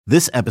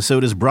This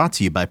episode is brought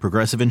to you by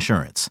Progressive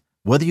Insurance.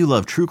 Whether you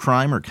love true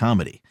crime or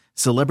comedy,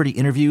 celebrity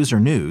interviews or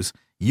news,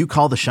 you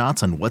call the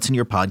shots on what's in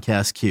your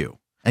podcast queue.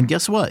 And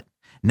guess what?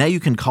 Now you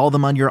can call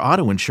them on your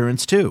auto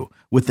insurance too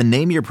with the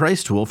Name Your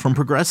Price tool from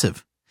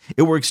Progressive.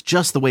 It works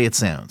just the way it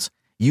sounds.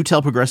 You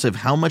tell Progressive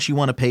how much you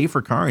want to pay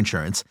for car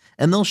insurance,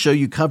 and they'll show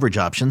you coverage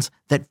options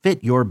that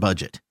fit your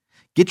budget.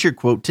 Get your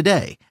quote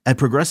today at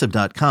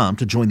Progressive.com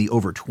to join the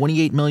over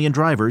 28 million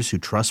drivers who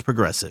trust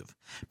Progressive.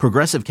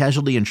 Progressive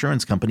Casualty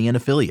Insurance Company and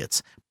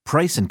Affiliates.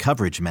 Price and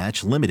coverage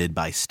match limited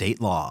by state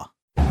law.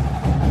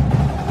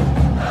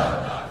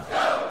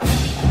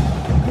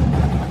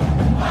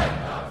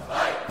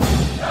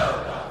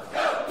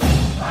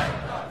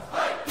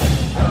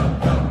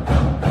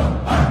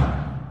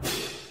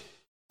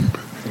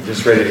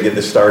 Just ready to get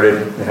this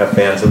started and have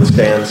fans in the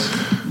stands?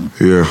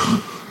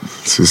 Yeah,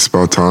 it's just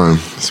about time.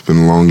 It's been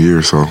a long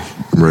year, so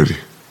I'm ready.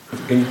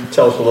 Can you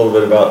tell us a little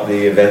bit about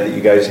the event that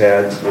you guys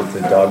had with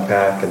the dog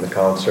pack and the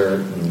concert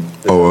and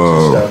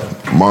the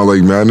stuff? Mile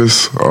Lake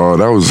Madness.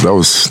 That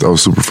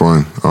was super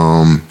fun.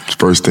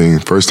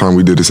 First time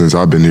we did it since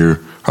I've been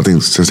here. I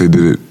think since they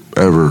did it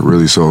ever,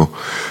 really. So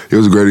it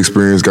was a great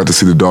experience. Got to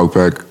see the dog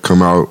pack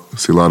come out,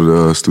 see a lot of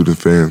the student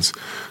fans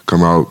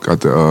come out,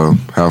 got to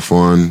have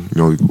fun,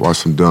 watch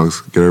some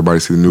dunks, get everybody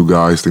to see the new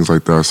guys, things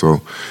like that.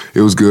 So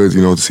it was good,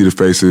 to see the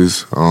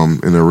faces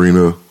in the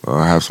arena,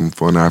 have some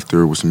fun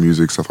after with some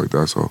music, stuff like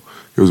that. So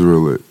it was real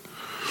lit.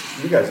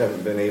 You guys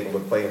haven't been able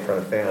to play in front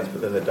of fans,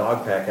 but then the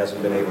dog pack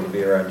hasn't been able to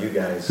be around you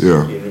guys.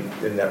 Yeah.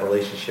 In that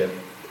relationship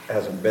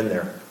hasn't been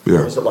there. Yeah.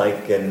 What was it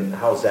like, and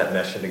how's that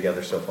meshing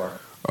together so far?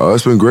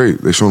 It's been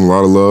great. They've shown a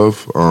lot of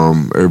love.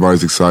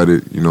 Everybody's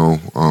excited,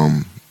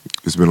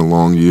 It's been a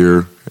long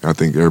year. I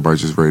think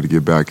everybody's just ready to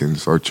get back and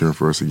start cheering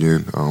for us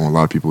again. A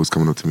lot of people was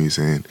coming up to me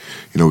saying,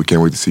 we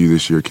can't wait to see you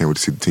this year, can't wait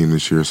to see the team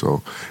this year.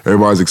 So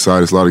everybody's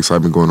excited. There's a lot of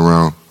excitement going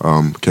around.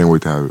 Can't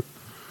wait to have it.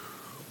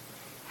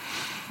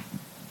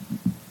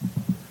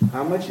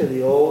 How much of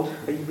the old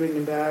are you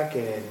bringing back,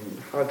 and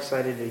how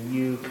excited are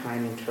you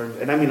in terms,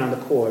 and I mean on the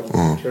court,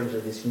 in terms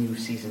of this new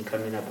season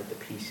coming up with the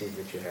pieces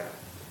that you have?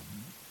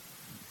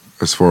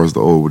 As far as the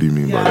old, what do you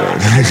mean by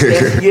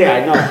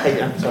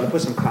that? I'm trying to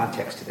put some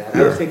context to that.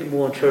 Yeah. I was thinking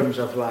more in terms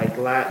of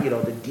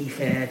the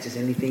defense. Is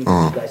anything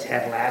that you guys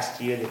had last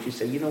year that you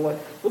say, you know what,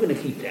 we're going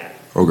to keep that.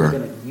 Okay. We're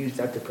going to use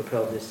that to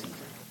propel this season.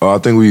 I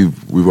think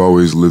we've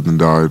always lived and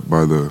died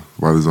by the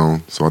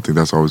zone, so I think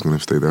that's always going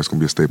to stay there. That's going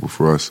to be a staple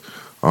for us.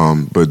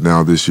 But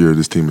now this year,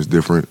 this team is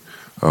different.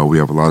 We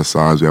have a lot of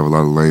size, we have a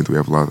lot of length, we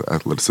have a lot of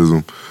athleticism.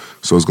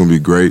 So it's going to be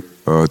great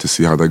to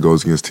see how that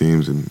goes against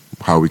teams and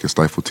how we can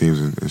stifle teams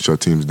and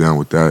shut teams down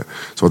with that.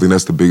 So I think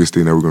that's the biggest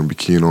thing that we're going to be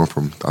keying on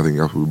from, I think,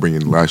 what we were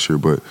bringing last year.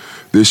 But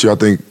this year, I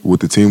think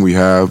with the team we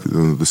have,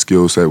 the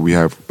skill set we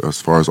have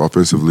as far as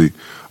offensively,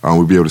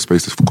 we'll be able to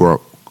space this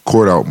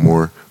court out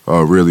more,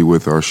 really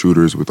with our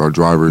shooters, with our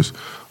drivers.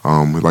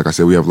 Like I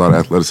said, we have a lot of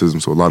athleticism,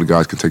 so a lot of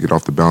guys can take it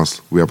off the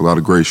bounce. We have a lot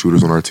of great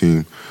shooters on our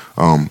team.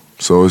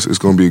 So it's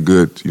going to be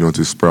good,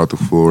 to spread out the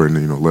floor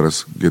and, let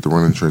us get the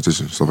run and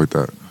transition, stuff like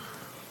that.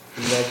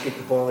 You guys get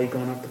the ball, you're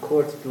going up the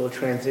court, it's a little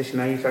transition.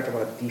 Now you talked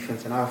about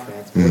defense and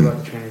offense, but what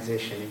about the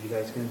transition? Are you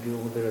guys going to do a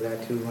little bit of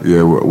that too?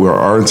 Yeah,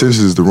 our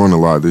intention is to run a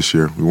lot this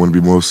year. We want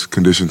to be the most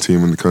conditioned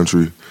team in the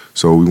country,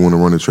 so we want to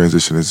run the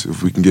transition.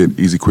 If we can get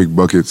easy, quick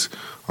buckets,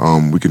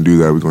 we can do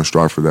that. We're going to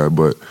strive for that,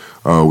 but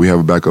we have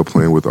a backup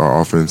plan with our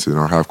offense and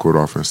our half-court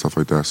offense, stuff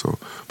like that. So,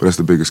 but that's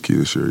the biggest key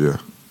this year, yeah.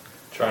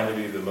 Trying to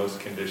be the most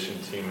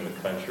conditioned team in the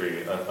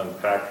country,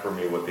 unpack for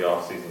me what the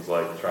offseason's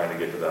like trying to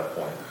get to that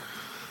point.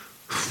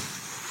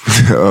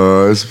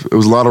 It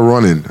was a lot of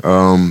running.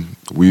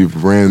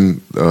 We've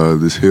ran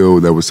this hill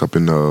that was up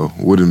in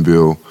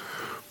Woodinville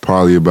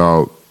probably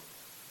about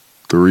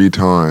 3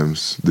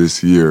 times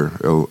this year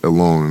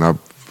alone, and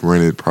I've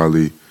ran it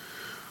probably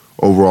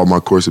overall my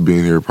course of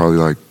being here probably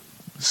like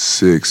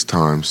 6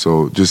 times.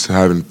 So just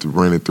having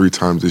ran it 3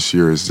 times this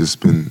year has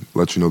just been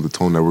let you know the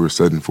tone that we were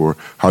setting for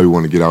how we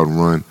want to get out and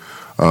run.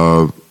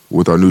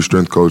 With our new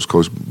strength coach,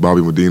 Coach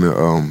Bobby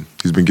Medina,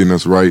 he's been getting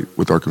us right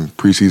with our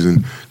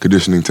preseason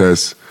conditioning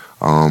tests.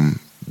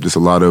 Just a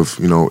lot of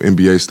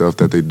NBA stuff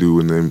that they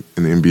do in the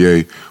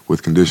NBA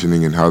with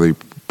conditioning and how they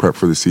prep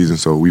for the season.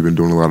 So we've been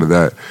doing a lot of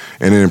that,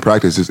 and then in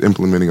practice, just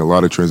implementing a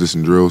lot of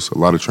transition drills, a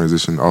lot of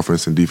transition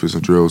offense and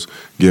defensive drills,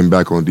 getting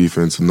back on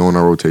defense, knowing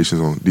our rotations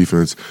on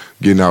defense,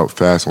 getting out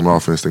fast on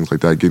offense, things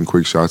like that, getting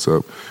quick shots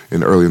up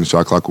early in the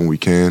shot clock when we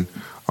can,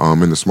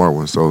 and the smart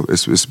ones. So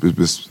it's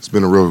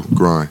been a real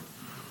grind.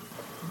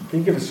 Can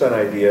you give us an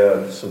idea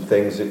of some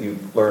things that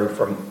you've learned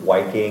from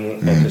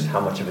Wyking and just how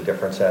much of a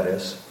difference that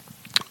is?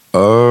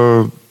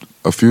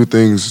 A few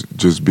things,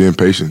 just being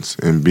patient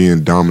and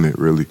being dominant,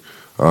 really.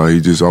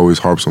 He just always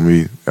harps on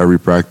me every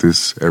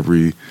practice,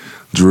 every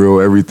drill,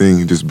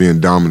 everything, just being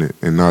dominant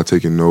and not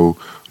taking no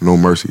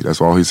mercy. That's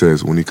all he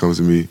says when he comes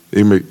to me. He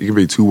can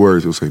make 2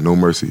 words. He'll say no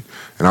mercy,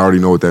 and I already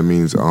know what that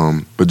means.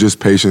 But just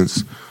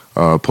patience.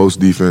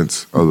 Post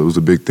defense was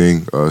a big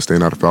thing.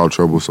 Staying out of foul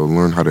trouble, so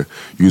learn how to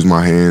use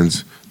my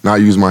hands. Not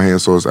use my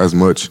hands so as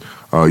much.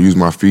 Use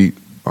my feet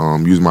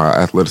use my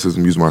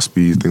athleticism, use my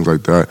speed, things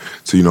like that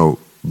to,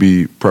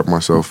 prep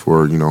myself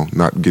for,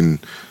 not getting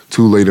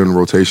too late in the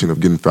rotation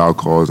of getting foul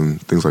calls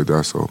and things like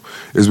that. So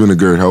it's been a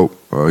great help.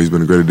 He's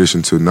been a great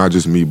addition to not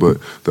just me, but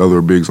the other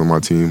bigs on my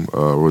team,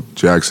 with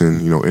Jackson,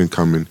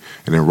 incoming,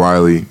 and then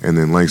Riley, and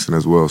then Langston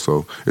as well.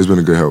 So it's been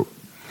a good help.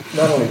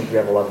 Not only do you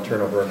have a lot of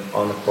turnover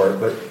on the court,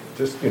 but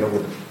just,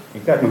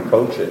 you've got new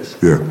coaches.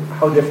 Yeah.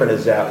 How different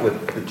is that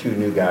with the two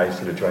new guys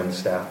that have joined the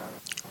staff?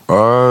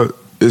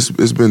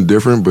 It's been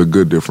different, but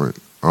good different.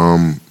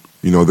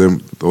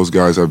 Those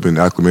guys have been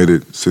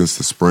acclimated since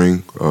the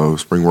spring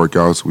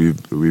workouts.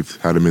 We've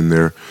had them in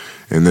there,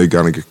 and they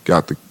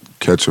got the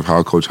catch of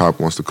how Coach Hop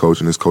wants to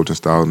coach and his coaching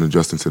style and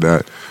adjusting to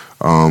that.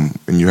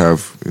 And you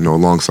have,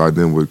 alongside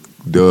them with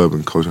Dub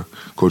and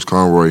Coach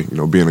Conroy,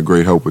 being a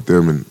great help with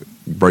them and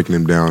breaking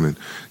them down and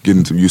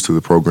getting used to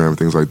the program and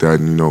things like that.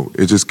 And,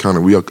 it just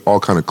we all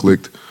kind of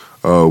clicked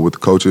with the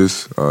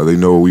coaches. They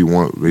know what we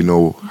want. They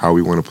know how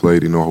we want to play.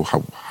 They know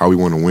how we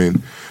want to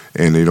win.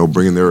 And,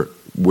 bringing their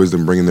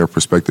wisdom, bringing their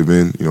perspective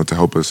in, to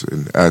help us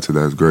and add to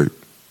that is great.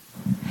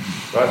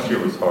 Last year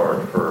was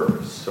hard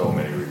for so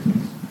many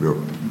reasons. Yep.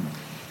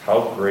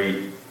 How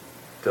great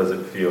does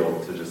it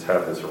feel to just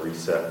have this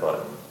reset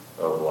button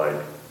of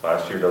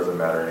last year doesn't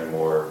matter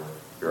anymore,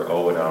 you're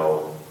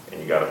 0-0,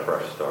 and you got a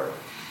fresh start?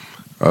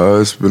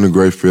 It's been a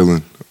great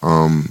feeling.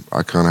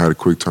 I kind of had a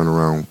quick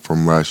turnaround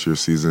from last year's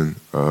season.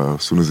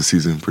 As soon as the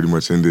season pretty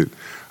much ended,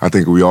 I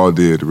think we all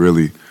did,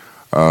 really.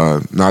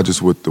 Not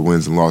just with the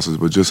wins and losses,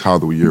 but just how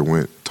the year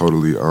went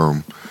totally.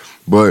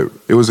 But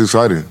it was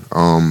exciting.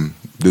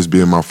 This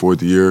being my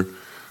fourth year,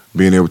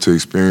 being able to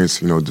experience,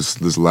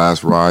 this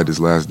last ride, this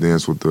last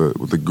dance with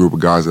the group of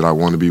guys that I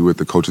want to be with,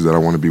 the coaches that I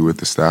want to be with,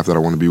 the staff that I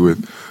want to be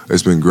with,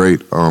 it's been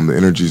great. The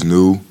energy's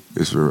new.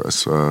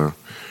 It's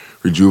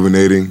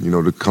rejuvenating,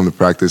 to come to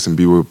practice and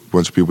be with a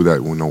bunch of people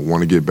that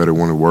want to get better,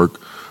 want to work,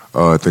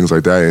 things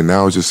like that. And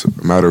now it's just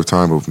a matter of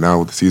time of now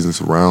with the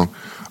season's around,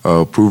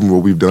 proving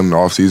what we've done in the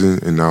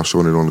offseason and now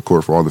showing it on the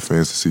court for all the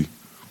fans to see.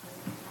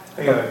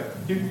 Hey,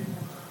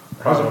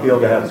 how's it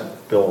feel to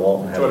have Bill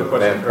Walton have a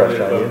man crush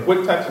on you?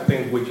 What types of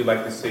things would you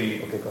like to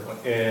see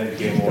in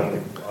game on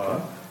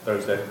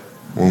Thursday?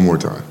 One more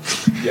time.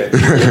 Yeah.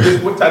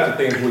 What types of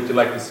things would you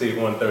like to see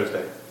on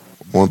Thursday?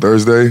 On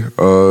Thursday,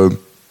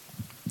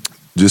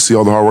 just see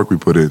all the hard work we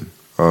put in,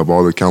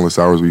 all the countless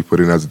hours we put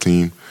in as a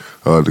team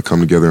to come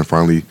together and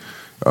finally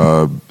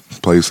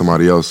play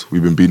somebody else.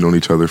 We've been beating on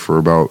each other for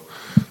about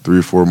 3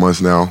 or 4 months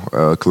now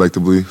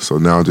collectively. So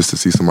now just to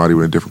see somebody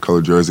with a different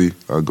color jersey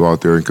go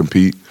out there and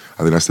compete,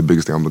 I think that's the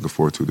biggest thing I'm looking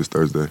forward to this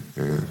Thursday.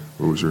 And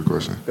what was your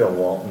question? Bill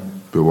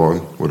Walton. Bill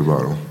Walton? What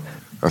about him?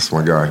 That's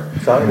my guy.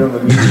 Talking to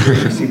him,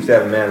 he seems to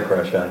have a man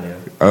crush on you.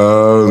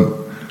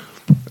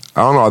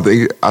 I don't know. I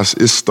think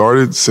it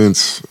started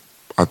since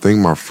I think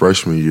my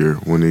freshman year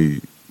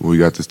when we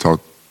got to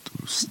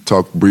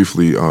talk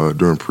briefly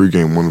during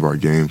pregame one of our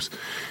games,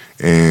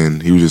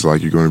 and he was just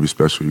like, "You're going to be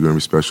special. You're going to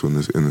be special in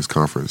this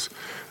conference."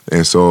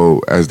 And so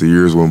as the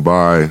years went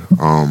by,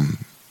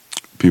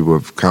 people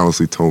have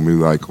constantly told me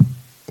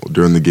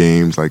during the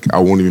games, I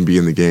won't even be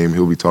in the game.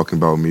 He'll be talking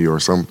about me or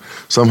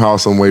somehow,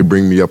 some way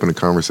bring me up in a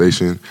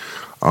conversation.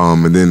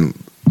 And then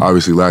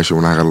obviously last year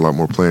when I had a lot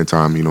more playing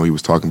time, he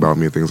was talking about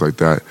me and things like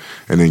that.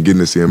 And then getting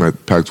to see him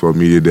at Pac-12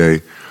 Media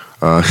Day,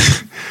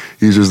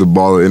 he's just a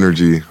ball of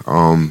energy.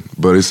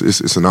 But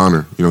it's an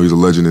honor. He's a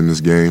legend in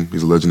this game.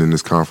 He's a legend in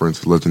this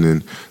conference, a legend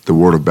in the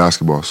world of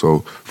basketball.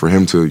 So for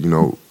him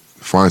to,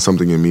 find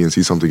something in me and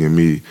see something in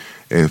me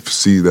and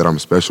see that I'm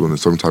special in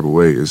some type of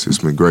way, it's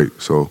been great.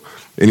 So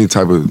any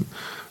type of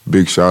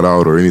big shout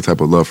out or any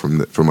type of love from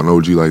an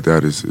OG like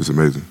that is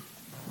amazing.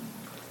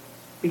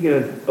 Speaking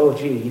of OG,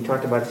 you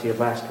talked about it's your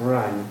last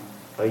run.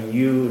 Are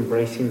you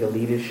embracing the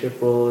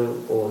leadership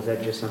role, or is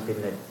that just something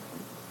that,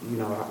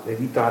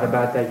 have you thought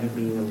about that, you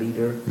being a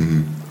leader?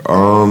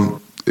 Mm-hmm.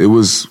 It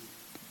was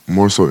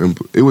more so,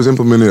 it was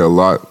implemented a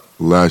lot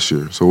last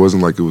year, so it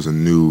wasn't like it was a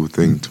new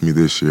thing to me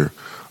this year.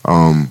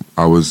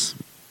 I was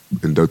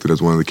inducted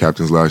as one of the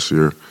captains last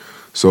year,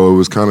 so it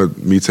was kind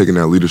of me taking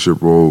that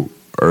leadership role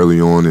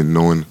early on and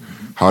knowing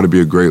how to be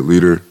a great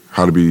leader,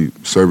 how to be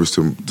service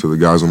to the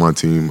guys on my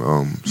team.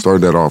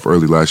 Started that off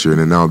early last year,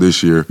 and then now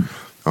this year,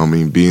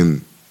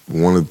 being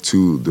one of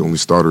the only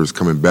starters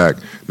coming back,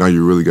 now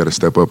you really got to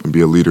step up and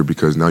be a leader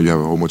because now you have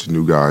a whole bunch of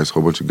new guys, a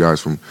whole bunch of guys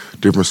from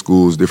different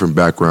schools, different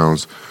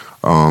backgrounds,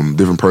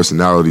 different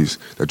personalities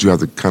that you have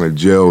to kind of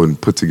gel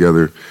and put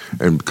together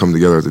and come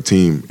together as a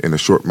team in a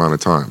short amount of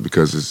time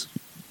because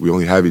we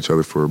only have each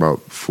other for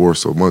about 4 or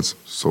so months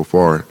so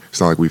far.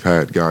 It's not like we've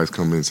had guys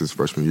come in since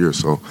freshman year.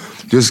 So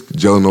just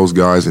gelling those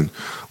guys and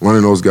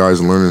learning those guys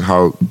and learning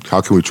how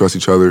can we trust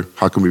each other,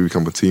 how can we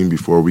become a team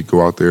before we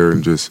go out there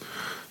and just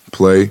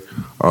play.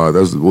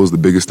 That was the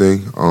biggest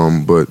thing.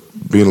 But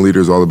being a leader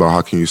is all about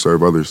how can you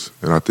serve others.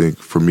 And I think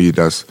for me,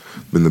 that's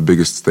been the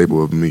biggest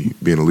staple of me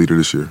being a leader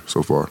this year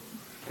so far.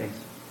 Thanks.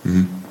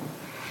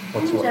 Mm-hmm.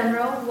 In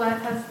general, what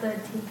has the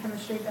team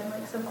chemistry been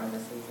like so far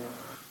this season?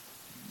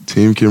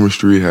 Team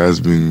chemistry has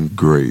been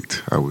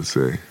great, I would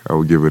say. I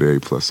would give it an A+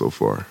 so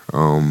far.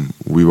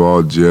 We've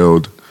all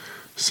gelled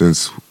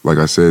since, like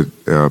I said,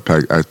 at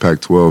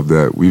Pac-12,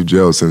 that we've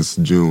gelled since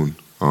June.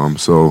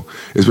 So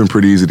it's been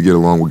pretty easy to get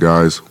along with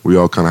guys. We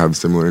all kind of have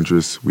similar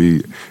interests.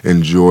 We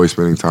enjoy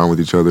spending time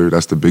with each other.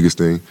 That's the biggest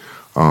thing.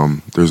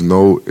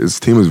 This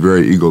team is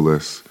very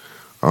egoless.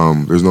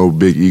 There's no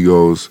big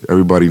egos.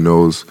 Everybody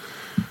knows.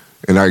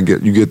 And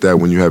you get that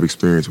when you have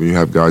experience, when you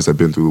have guys that have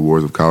been through the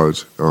wars of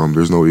college.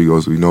 There's no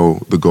egos. We know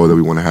the goal that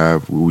we want to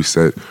have, what we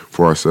set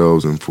for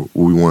ourselves, and for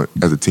what we want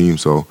as a team.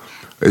 So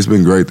it's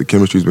been great. The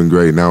chemistry's been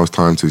great. Now it's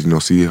time to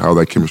see how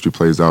that chemistry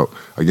plays out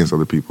against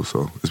other people.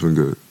 So it's been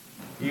good.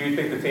 Do you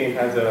think the team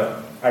has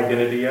an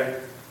identity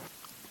yet?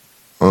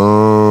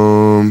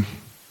 I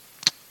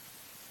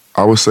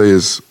would say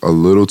it's a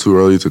little too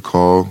early to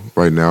call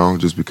right now,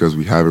 just because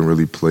we haven't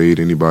really played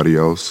anybody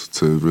else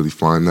to really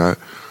find that.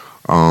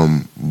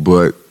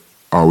 But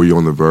are we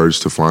on the verge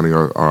to finding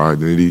our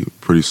identity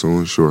pretty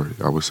soon? Sure,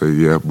 I would say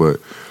yeah. But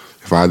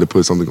if I had to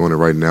put something on it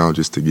right now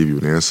just to give you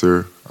an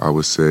answer, I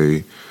would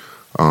say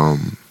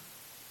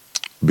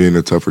being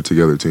a tougher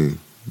together team,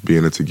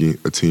 being a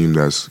team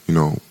that's,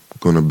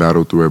 going to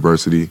battle through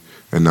adversity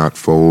and not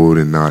fold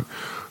and not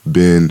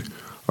bend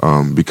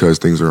because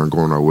things aren't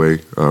going our way.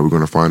 We're going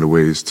to find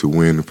ways to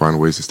win and find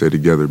ways to stay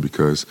together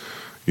because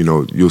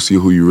you'll see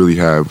who you really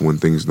have when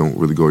things don't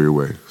really go your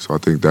way. So I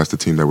think that's the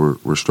team that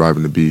we're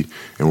striving to be,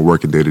 and we're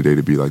working day to day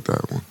to be like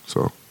that one.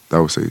 So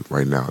that would say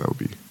right now that would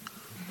be.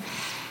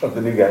 Of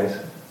the new guys.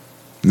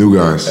 New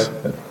guys.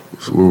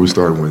 So where are we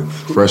starting with?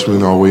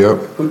 Freshmen all the way up?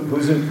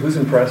 Who's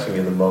impressing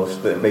you the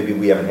most that maybe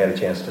we haven't had a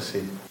chance to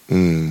see?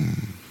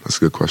 That's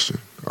a good question.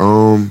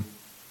 All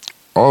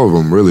of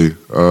them, really.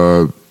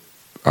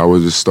 I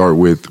would just start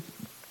with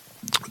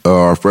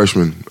our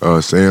freshman,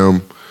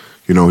 Sam.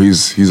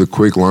 He's a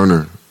quick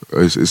learner.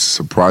 It's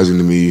surprising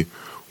to me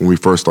when we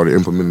first started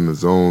implementing the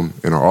zone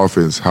in our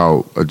offense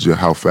how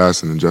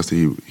fast and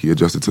he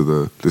adjusted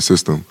to the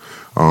system.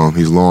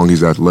 He's long,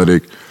 he's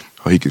athletic,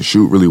 he can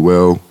shoot really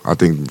well. I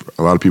think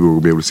a lot of people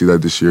will be able to see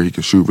that this year. He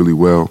can shoot really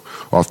well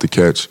off the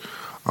catch.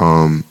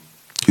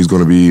 He's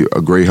going to be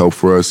a great help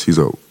for us. He's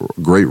a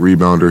great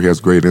rebounder. He has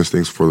great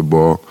instincts for the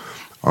ball.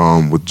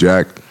 With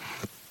Jack,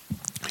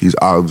 he's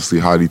obviously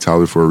highly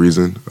touted for a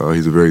reason.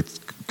 He's a very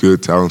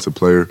good, talented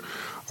player.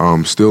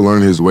 Still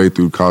learning his way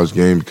through college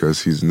game because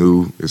he's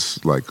new.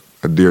 It's like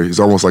a deer. He's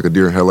almost like a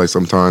deer in headlights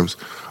sometimes.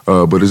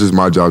 But it's just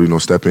my job,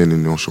 step in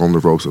and show him the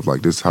ropes of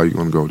like, this is how you're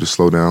going to go. Just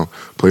slow down,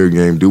 play your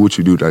game, do what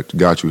you do that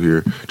got you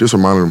here. Just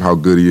reminding him how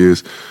good he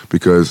is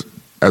because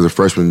as a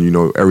freshman,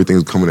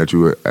 everything's coming at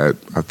you at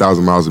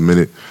 1,000 miles a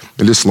minute.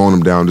 And just slowing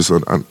him down, just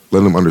letting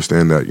him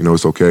understand that,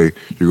 it's okay.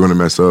 You're going to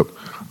mess up.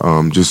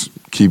 Just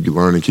keep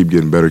learning, keep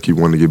getting better, keep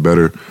wanting to get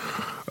better.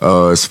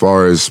 As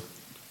far as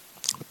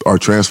our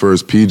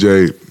transfers,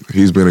 PJ,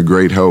 he's been a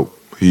great help.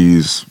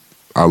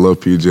 I love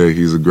PJ.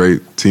 He's a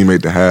great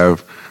teammate to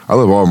have. I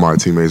love all my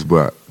teammates,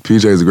 but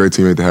PJ is a great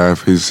teammate to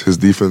have. His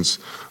defense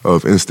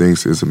of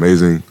instincts is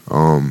amazing.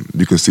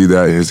 You can see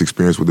that in his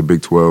experience with the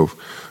Big 12,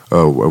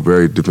 a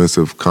very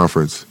defensive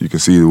conference. You can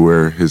see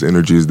where his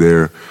energy is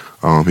there.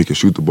 He can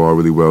shoot the ball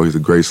really well. He's a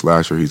great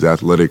slasher. He's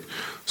athletic.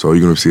 So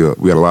you're going to see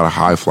we got a lot of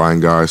high-flying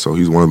guys, so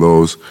he's one of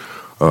those.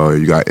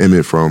 You got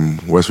Emmett from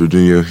West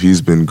Virginia.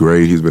 He's been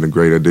great. He's been a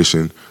great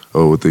addition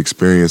with the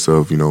experience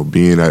of,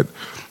 being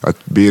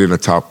in a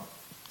top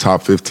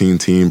 15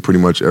 team pretty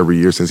much every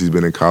year since he's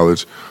been in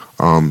college.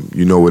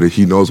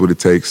 He knows what it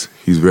takes.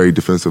 He's very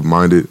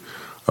defensive-minded.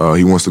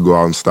 He wants to go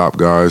out and stop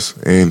guys.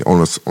 And on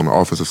the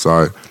offensive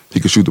side, he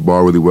can shoot the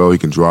ball really well. He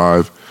can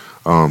drive.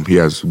 He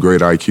has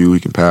great IQ. He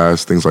can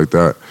pass, things like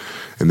that.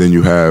 And then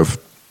you have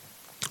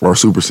our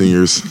super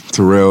seniors,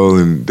 Terrell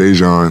and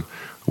Dejan,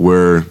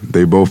 where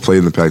they both played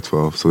in the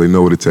Pac-12, so they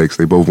know what it takes.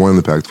 They both won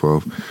the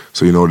Pac-12,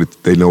 so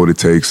they know what it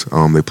takes.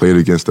 They played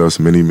against us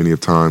many, many of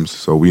times,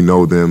 so we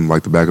know them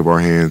like the back of our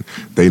hand.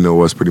 They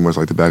know us pretty much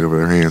like the back of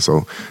their hand.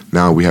 So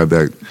now we have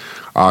that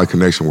odd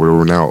connection where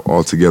we're now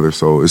all together.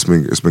 So it's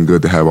been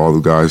good to have all the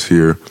guys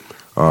here.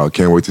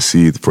 Can't wait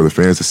for the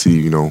fans to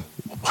see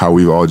how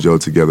we've all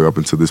gelled together up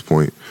until this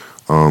point.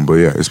 But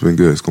yeah, it's been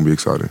good. It's gonna be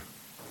exciting.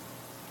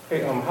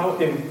 Hey, how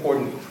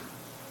important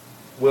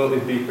will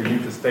it be for you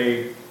to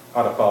stay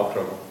out of foul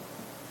trouble?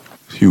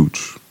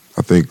 Huge.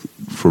 I think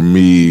for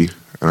me,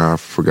 and I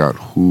forgot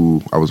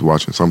who, I was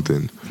watching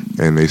something,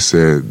 and they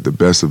said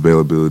best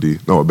ability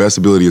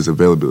is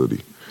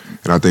availability.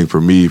 And I think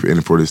for me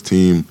and for this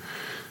team,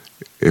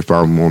 if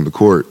I'm on the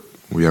court,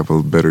 we have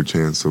a better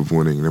chance of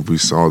winning. And if we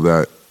saw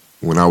that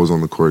when I was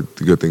on the court,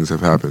 the good things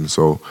have happened.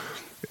 So,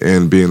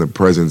 and being a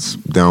presence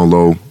down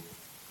low,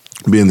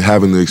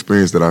 having the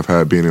experience that I've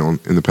had being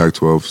in the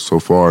Pac-12 so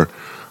far,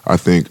 I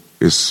think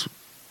it's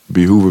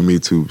behooving me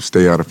to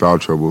stay out of foul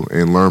trouble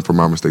and learn from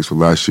my mistakes from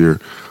last year,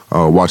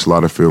 watch a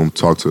lot of film,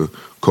 talk to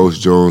Coach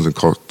Jones and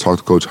talk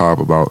to Coach Hop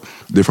about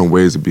different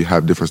ways to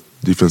have different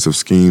defensive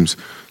schemes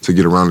to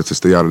get around it, to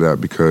stay out of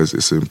that, because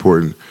it's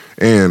important.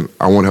 And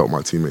I want to help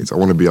my teammates. I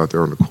want to be out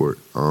there on the court.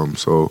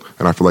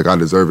 And I feel like I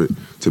deserve it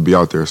to be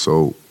out there.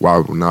 So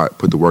why not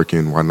put the work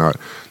in? Why not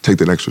take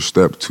that extra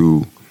step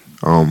to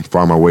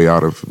find my way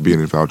out of being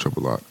in foul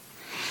trouble a lot?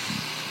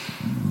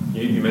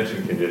 You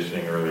mentioned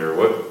conditioning earlier.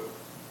 What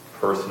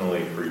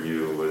personally for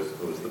you was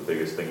the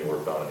biggest thing you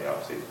worked on in the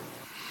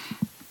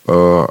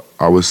offseason?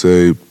 I would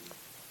say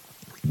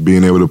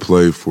being able to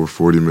play for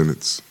 40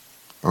 minutes.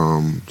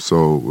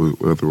 So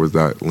whether it was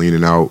that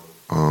leaning out,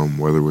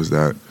 whether it was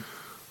that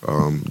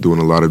doing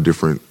a lot of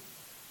different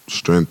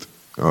strength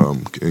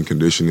and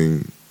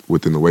conditioning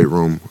within the weight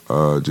room,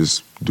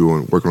 just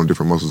working on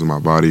different muscles in my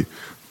body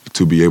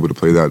to be able to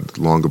play that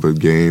long of a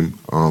game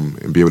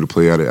and be able to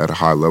play at it at a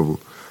high level.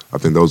 I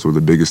think those were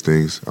the biggest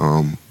things.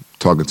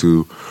 Talking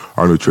to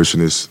our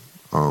nutritionist,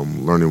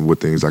 learning what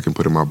things I can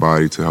put in my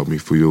body to help me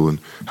fuel and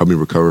help me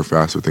recover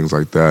faster, things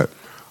like that.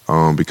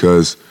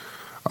 Because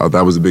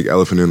that was a big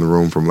elephant in the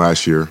room from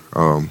last year,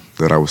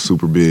 that I was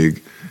super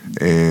big.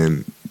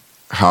 And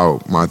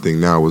how my thing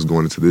now was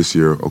going into this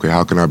year, okay,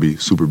 how can I be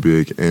super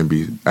big and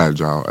be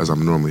agile as I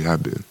normally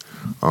have been?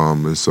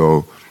 And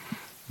so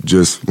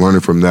just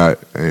learning from that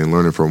and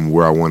learning from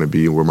where I want to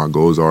be and where my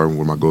goals are and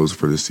where my goals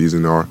for this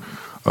season are,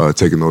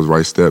 taking those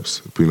right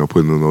steps, putting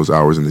in those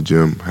hours in the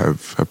gym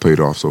have paid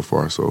off so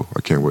far. So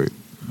I can't wait.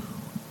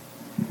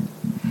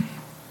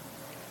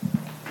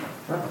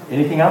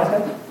 Anything else,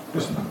 guys?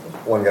 Just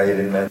one guy you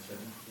didn't mention.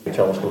 Can you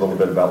tell us a little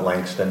bit about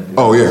Langston?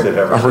 Oh, yeah.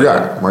 I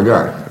forgot. My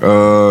guy.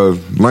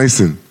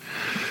 Langston.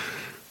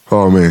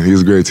 Oh, man,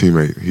 he's a great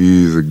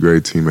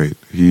teammate.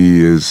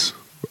 He is,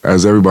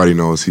 as everybody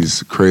knows,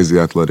 he's crazy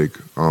athletic,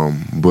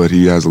 but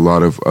he has a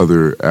lot of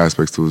other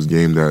aspects to his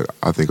game that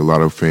I think a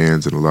lot of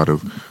fans and a lot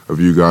of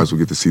you guys will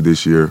get to see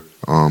this year.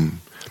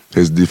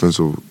 His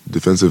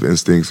defensive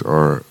instincts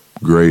are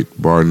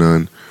great, bar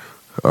none.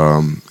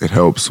 It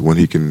helps when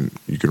you can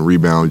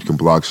rebound, you can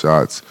block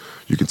shots,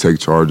 you can take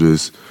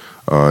charges.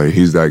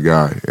 He's that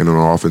guy. And on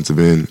the offensive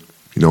end,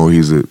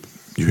 he's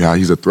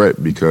a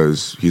threat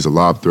because he's a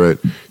lob threat.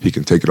 He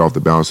can take it off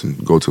the bounce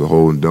and go to the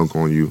hole and dunk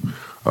on you.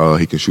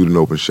 He can shoot an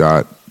open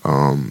shot.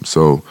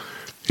 So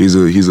he's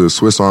a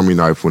Swiss Army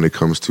knife when it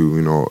comes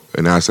to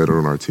an asset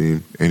on our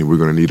team, and we're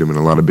going to need him in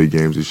a lot of big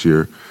games this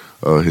year.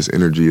 His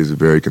energy is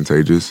very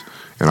contagious,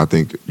 and I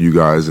think you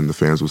guys and the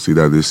fans will see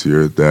that this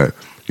year. That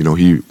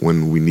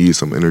when we need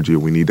some energy,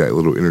 we need that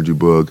little energy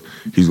bug,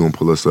 he's going to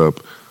pull us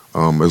up.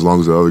 As long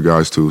as the other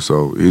guys too.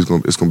 So it's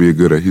going to be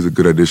he's a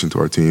good addition to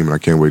our team, and I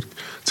can't wait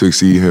to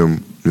see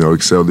him,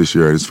 excel this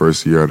year at his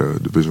first year at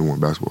Division I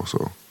basketball.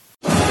 So.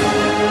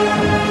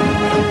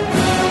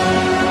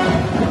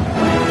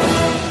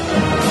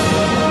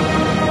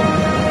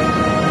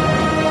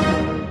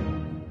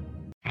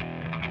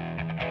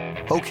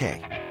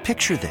 Okay,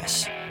 picture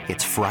this.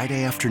 It's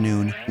Friday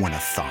afternoon when a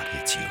thought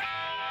hits you.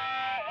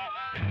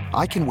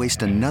 I can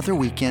waste another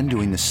weekend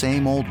doing the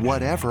same old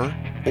whatever,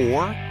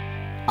 or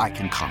I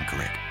can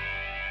conquer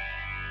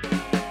it.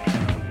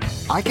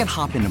 I can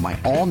hop into my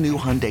all-new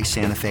Hyundai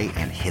Santa Fe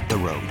and hit the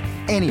road.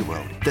 Any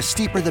road. The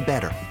steeper, the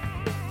better.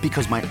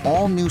 Because my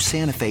all-new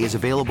Santa Fe is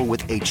available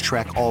with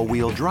H-Track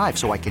all-wheel drive,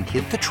 so I can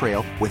hit the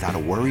trail without a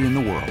worry in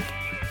the world.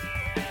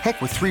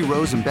 Heck, with 3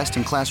 rows and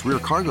best-in-class rear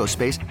cargo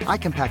space, I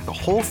can pack the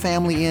whole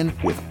family in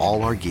with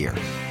all our gear.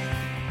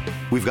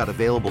 We've got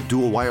available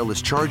dual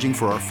wireless charging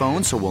for our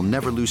phones, so we'll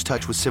never lose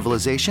touch with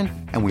civilization,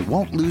 and we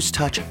won't lose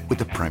touch with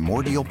the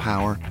primordial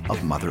power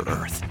of Mother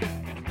Earth.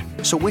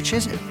 So which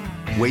is it?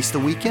 Waste the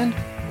weekend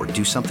or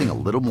do something a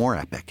little more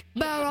epic?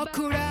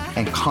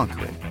 And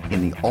conquer it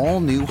in the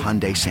all-new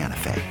Hyundai Santa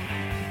Fe.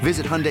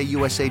 Visit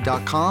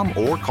HyundaiUSA.com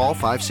or call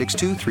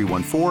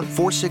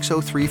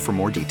 562-314-4603 for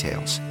more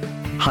details.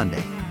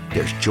 Hyundai,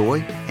 there's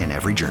joy in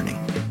every journey.